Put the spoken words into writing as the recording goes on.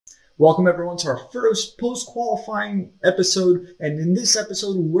Welcome everyone to our first post-qualifying episode, and in this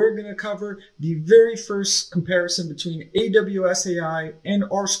episode we're going to cover the very first comparison between AWS AI and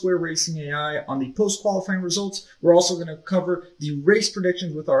R-Square Racing AI on the post-qualifying results. We're also going to cover the race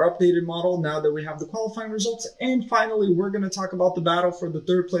predictions with our updated model now that we have the qualifying results, and finally we're going to talk about the battle for the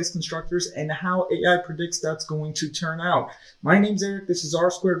third place constructors and how AI predicts that's going to turn out. My name's Eric, this is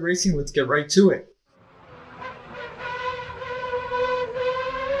R-Square Racing, let's get right to it.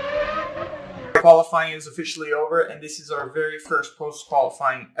 Qualifying is officially over, and this is our very first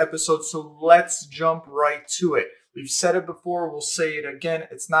post-qualifying episode, so let's jump right to it. We've said it before, we'll say it again.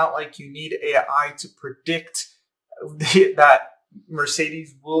 It's not like you need AI to predict that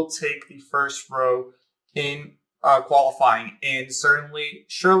Mercedes will take the first row in qualifying, and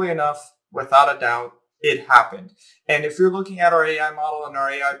surely enough, without a doubt, it happened. And if you're looking at our AI model and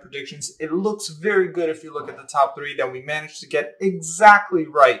our AI predictions, it looks very good if you look at the top three that we managed to get exactly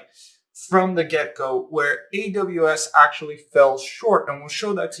right from the get-go, where AWS actually fell short, and we'll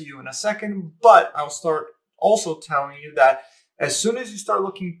show that to you in a second. But I'll start also telling you that as soon as you start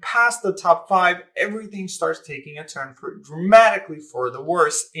looking past the top five, everything starts taking a turn dramatically for the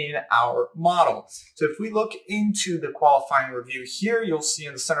worse in our model. So if we look into the qualifying review here, you'll see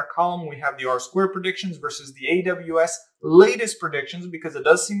in the center column we have the R-Square predictions versus the AWS latest predictions, because it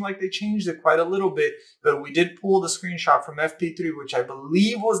does seem like they changed it quite a little bit, but we did pull the screenshot from FP3, which I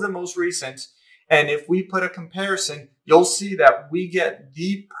believe was the most recent. And if we put a comparison, you'll see that we get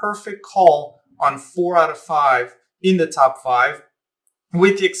the perfect call on 4 out of 5 in the top 5,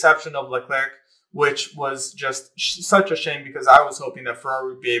 with the exception of Leclerc, which was just such a shame because I was hoping that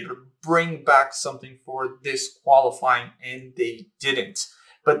Ferrari would be able to bring back something for this qualifying, and they didn't.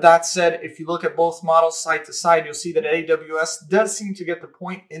 But that said, if you look at both models side to side, you'll see that AWS does seem to get the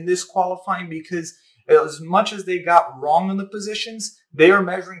point in this qualifying, because as much as they got wrong on the positions, they are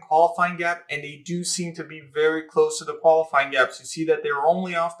measuring qualifying gap, and they do seem to be very close to the qualifying gaps. You see that they were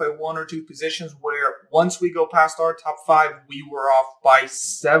only off by 1 or 2 positions, where once we go past our top 5, we were off by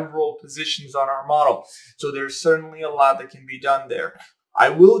several positions on our model. So there's certainly a lot that can be done there. I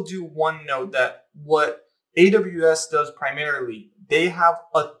will do one note that what AWS does primarily, they have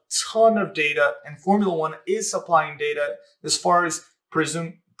a ton of data, and Formula One is supplying data as far as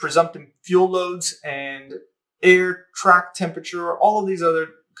presumptive fuel loads and air track temperature, all of these other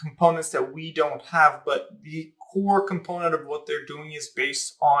components that we don't have. But the core component of what they're doing is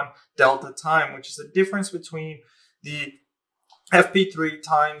based on delta time, which is the difference between the FP3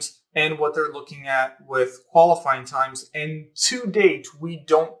 times and what they're looking at with qualifying times. And to date, we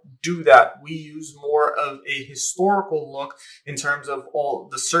don't do that. We use more of a historical look in terms of all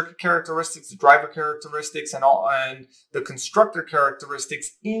the circuit characteristics, the driver characteristics, and the constructor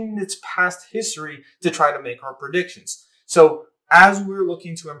characteristics in its past history to try to make our predictions. So as we're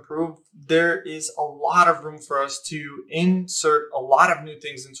looking to improve, there is a lot of room for us to insert a lot of new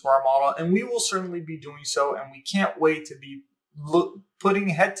things into our model, and we will certainly be doing so, and we can't wait to be putting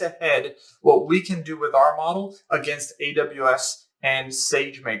head-to-head what we can do with our model against AWS and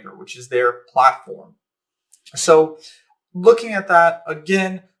SageMaker, which is their platform. So looking at that,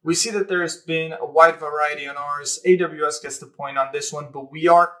 again, we see that there's been a wide variety on ours. AWS gets the point on this one, but we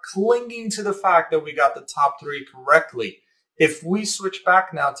are clinging to the fact that we got the top 3 correctly. If we switch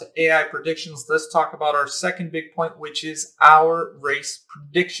back now to AI predictions, let's talk about our second big point, which is our race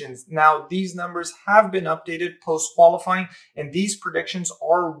predictions. Now, these numbers have been updated post-qualifying, and these predictions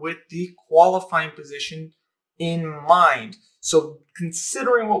are with the qualifying position in mind. So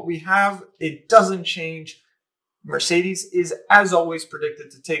considering what we have, it doesn't change. Mercedes is, as always,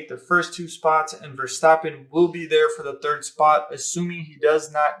 predicted to take the first 2 spots, and Verstappen will be there for the 3rd spot, assuming he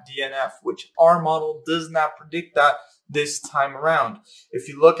does not DNF, which our model does not predict that this time around. If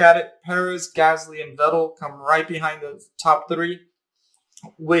you look at it, Perez, Gasly, and Vettel come right behind the top 3,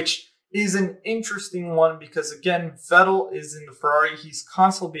 which is an interesting one because, again, Vettel is in the Ferrari. He's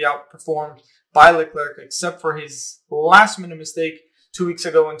constantly outperformed by Leclerc, except for his last-minute mistake 2 weeks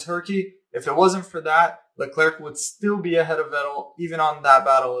ago in Turkey. If it wasn't for that, Leclerc would still be ahead of Vettel, even on that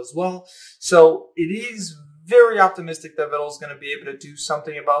battle as well. So it is very optimistic that Vettel is going to be able to do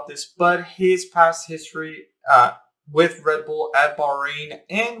something about this, but his past history with Red Bull at Bahrain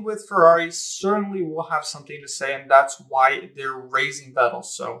and with Ferrari certainly will have something to say, and that's why they're raising Vettel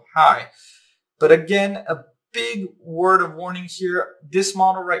so high. But again, a big word of warning here. This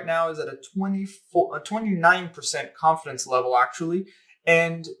model right now is at a 29% confidence level, actually.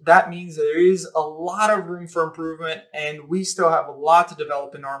 And that means there is a lot of room for improvement, and we still have a lot to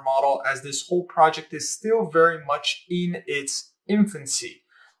develop in our model, as this whole project is still very much in its infancy.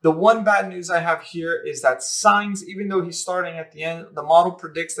 The one bad news I have here is that Sainz, even though he's starting at the end, the model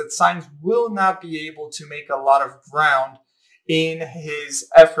predicts that Sainz will not be able to make a lot of ground in his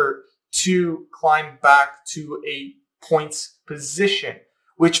effort to climb back to a points position.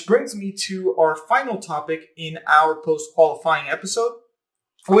 Which brings me to our final topic in our post-qualifying episode,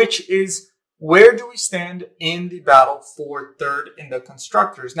 which is where do we stand in the battle for third in the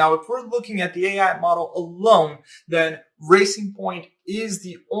Constructors? Now, if we're looking at the AI model alone, then Racing Point is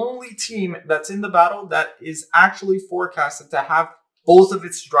the only team that's in the battle that is actually forecasted to have both of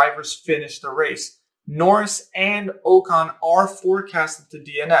its drivers finish the race. Norris and Ocon are forecasted to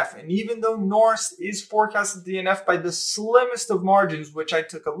DNF. And even though Norris is forecasted to DNF by the slimmest of margins, which I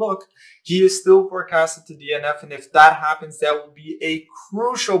took a look, he is still forecasted to DNF. And if that happens, that will be a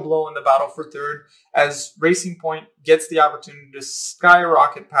crucial blow in the battle for third, as Racing Point gets the opportunity to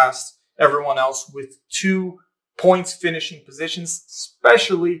skyrocket past everyone else with 2 points finishing positions,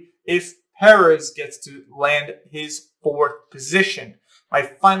 especially if Perez gets to land his 4th position. My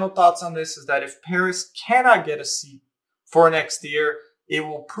final thoughts on this is that if Perez cannot get a seat for next year, it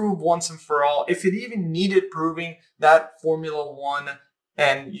will prove once and for all, if it even needed proving, that Formula One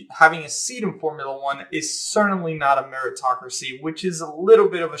and having a seat in Formula One is certainly not a meritocracy, which is a little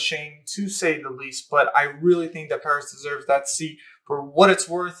bit of a shame to say the least. But I really think that Perez deserves that seat for what it's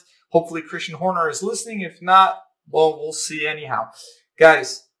worth. Hopefully Christian Horner is listening. If not, well, we'll see anyhow.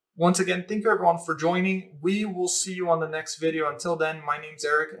 Guys, once again, thank you everyone for joining. We will see you on the next video. Until then, my name's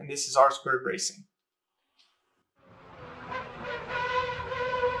Eric, and this is R Squared Racing.